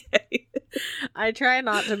 Okay. I try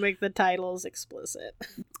not to make the titles explicit.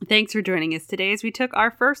 Thanks for joining us today as we took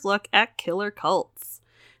our first look at killer cults.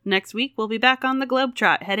 Next week, we'll be back on the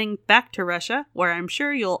Globetrot, heading back to Russia, where I'm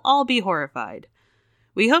sure you'll all be horrified.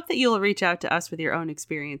 We hope that you'll reach out to us with your own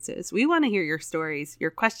experiences. We want to hear your stories,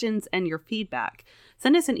 your questions, and your feedback.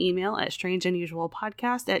 Send us an email at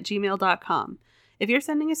strangeunusualpodcast@gmail.com. If you're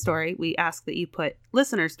sending a story, we ask that you put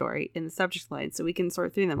listener story in the subject line so we can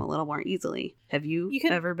sort through them a little more easily. Have you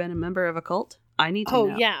ever been a member of a cult? I need to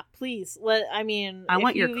know. Oh, yeah, please. I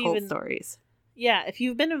want your cult stories. Yeah, if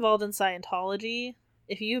you've been involved in Scientology,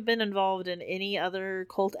 if you've been involved in any other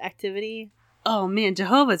cult activity. Oh, man,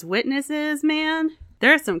 Jehovah's Witnesses, man.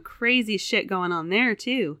 There's some crazy shit going on there,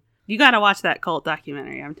 too. You gotta watch that cult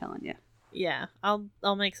documentary, I'm telling you. Yeah, I'll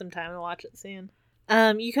make some time to watch it soon.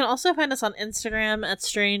 You can also find us on Instagram at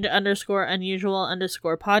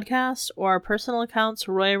strange_unusual_podcast, or our personal accounts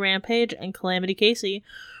Roy Rampage and Calamity Casey,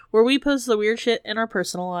 where we post the weird shit in our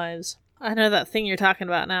personal lives. I know that thing you're talking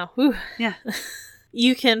about now. Whew. Yeah.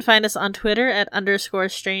 You can find us on Twitter at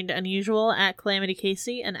 _strange_unusual, at Calamity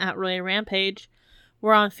Casey, and at Roy Rampage.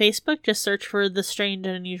 We're on Facebook, just search for The Strange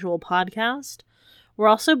and Unusual Podcast. We're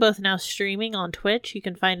also both now streaming on Twitch. You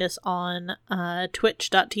can find us on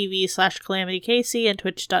twitch.tv/calamitycasey and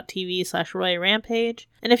twitch.tv/Roy Rampage.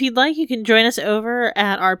 And if you'd like, you can join us over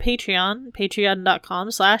at our Patreon,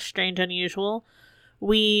 patreon.com/strangeunusual.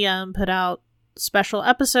 We put out special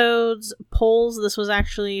episodes, polls. This was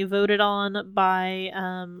actually voted on by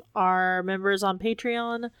our members on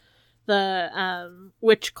Patreon, the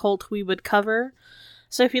which cult we would cover.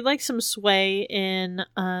 So if you'd like some sway in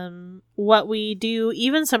what we do,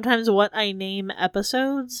 even sometimes what I name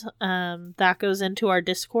episodes, that goes into our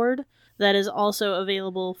Discord. That is also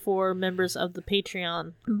available for members of the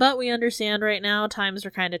Patreon. But we understand right now times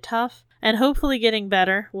are kind of tough, and hopefully getting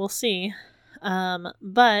better. We'll see.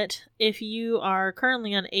 But if you are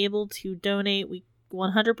currently unable to donate, we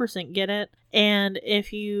 100% get it. And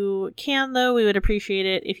if you can, though, we would appreciate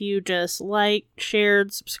it if you just liked,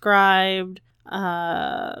 shared, subscribed,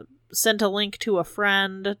 sent a link to a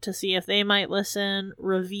friend to see if they might listen,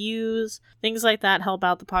 reviews, things like that help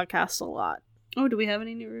out the podcast a lot. Oh, do we have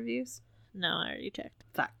any new reviews? No, I already checked.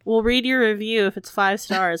 Fuck. We'll read your review if it's 5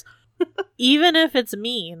 stars, even if it's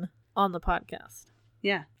mean on the podcast.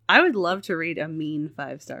 Yeah. I would love to read a mean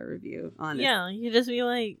 5-star review, honestly. Yeah, you just be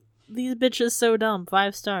like, these bitches so dumb,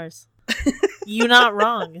 5 stars. You not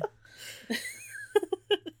wrong.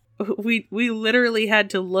 We literally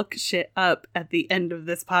had to look shit up at the end of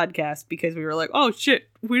this podcast because we were like, oh shit,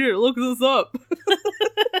 we didn't look this up.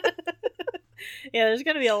 Yeah, there's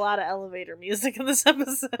going to be a lot of elevator music in this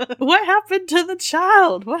episode. What happened to the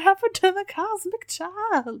child? What happened to the cosmic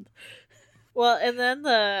child? Well, and then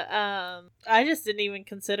I just didn't even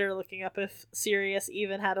consider looking up if Sirius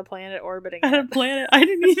even had a planet orbiting Had a planet? I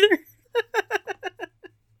didn't either.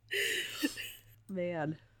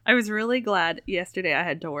 Man. I was really glad yesterday I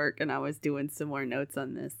had to work and I was doing some more notes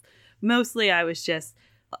on this. Mostly I was just,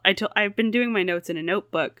 I've been doing my notes in a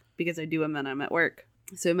notebook because I do them when I'm at work.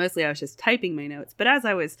 So mostly I was just typing my notes. But as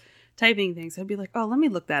I was typing things, I'd be like, oh, let me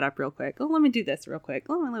look that up real quick. Oh, let me do this real quick.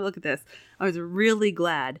 Oh, let me look at this. I was really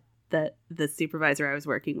glad that the supervisor I was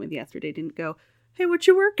working with yesterday didn't go, hey, what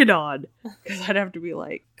you working on? Because I'd have to be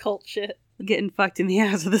like, cult shit. Getting fucked in the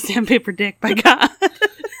ass with a sandpaper dick, by God.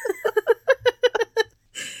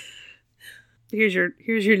 Here's your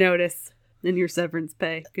notice and your severance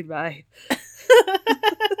pay. Goodbye.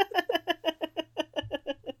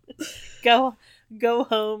 Go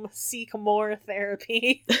home, seek more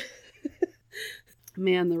therapy.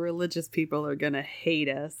 Man, the religious people are gonna hate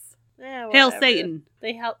us. Yeah, Hail Satan.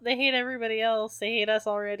 They hate everybody else. They hate us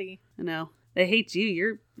already. I know. They hate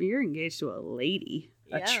you. You're engaged to a lady.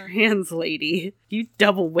 Yeah. A trans lady. You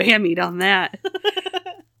double whammied on that.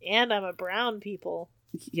 And I'm a brown people.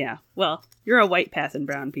 Yeah. Well, you're a white passing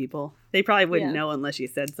brown people. They probably wouldn't Yeah. know unless you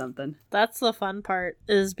said something. That's the fun part,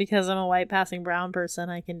 is because I'm a white passing brown person,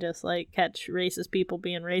 I can just like catch racist people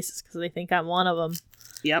being racist because they think I'm one of them.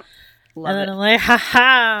 Yep. Love and then it. I'm like,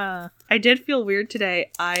 haha. I did feel weird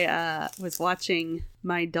today. I was watching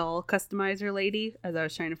my doll customizer lady as I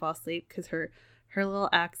was trying to fall asleep because her little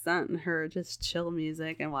accent and her just chill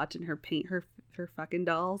music and watching her paint her fucking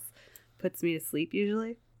dolls puts me to sleep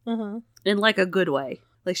usually. Uh-huh. In like a good way.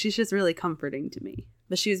 Like she's just really comforting to me.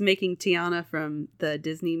 But she was making Tiana from the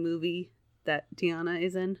Disney movie that Tiana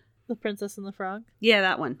is in. The Princess and the Frog? Yeah,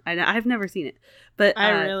 that one. I've never seen it. But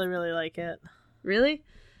I really, really like it. Really?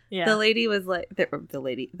 Yeah. The lady was like,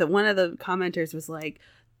 one of the commenters was like,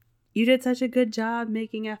 you did such a good job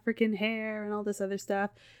making African hair and all this other stuff.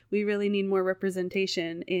 We really need more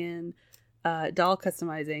representation in doll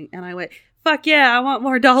customizing. And I went, fuck yeah, I want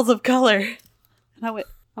more dolls of color. And I went,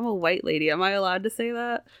 I'm a white lady. Am I allowed to say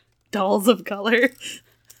that? Dolls of color?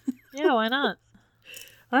 Yeah, why not?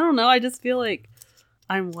 I don't know. I just feel like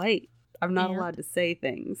I'm white. I'm not Yeah. allowed to say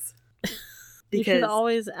things. You should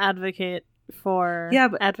always advocate for... Yeah,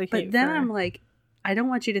 but then for... I'm like, I don't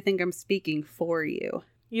want you to think I'm speaking for you.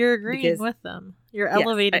 You're agreeing because- with them. You're Yes,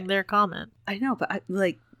 elevating their comment. I know, but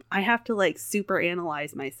I have to super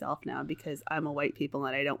analyze myself now because I'm a white people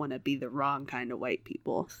and I don't want to be the wrong kind of white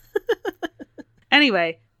people.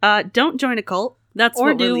 Anyway, don't join a cult. That's Or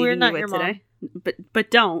what do, we're we're leaving not you with your mom. today.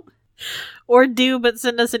 But don't. Or do, but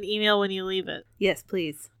send us an email when you leave it. Yes,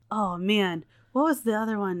 please. Oh man, what was the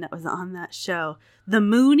other one that was on that show? The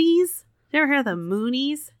Moonies. You ever hear of the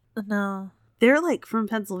Moonies? No. They're like from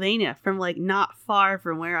Pennsylvania, from like not far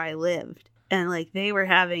from where I lived. And like they were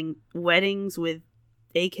having weddings with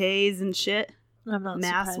AKs and shit. I'm not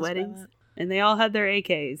Mass surprised weddings. by that. And they all had their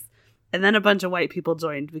AKs. And then a bunch of white people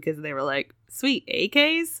joined because they were like, sweet,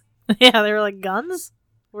 AKs? Yeah, they were like, guns?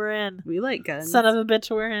 We're in. We like guns. Son of a bitch,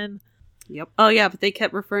 we're in. Yep. Oh yeah, but they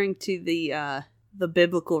kept referring to the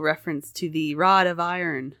biblical reference to the rod of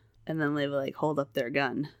iron. And then they would like hold up their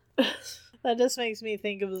gun. That just makes me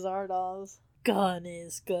think of Zardoz. Gun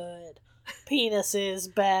is good. Penis is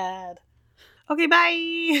bad. Okay,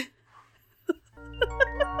 bye!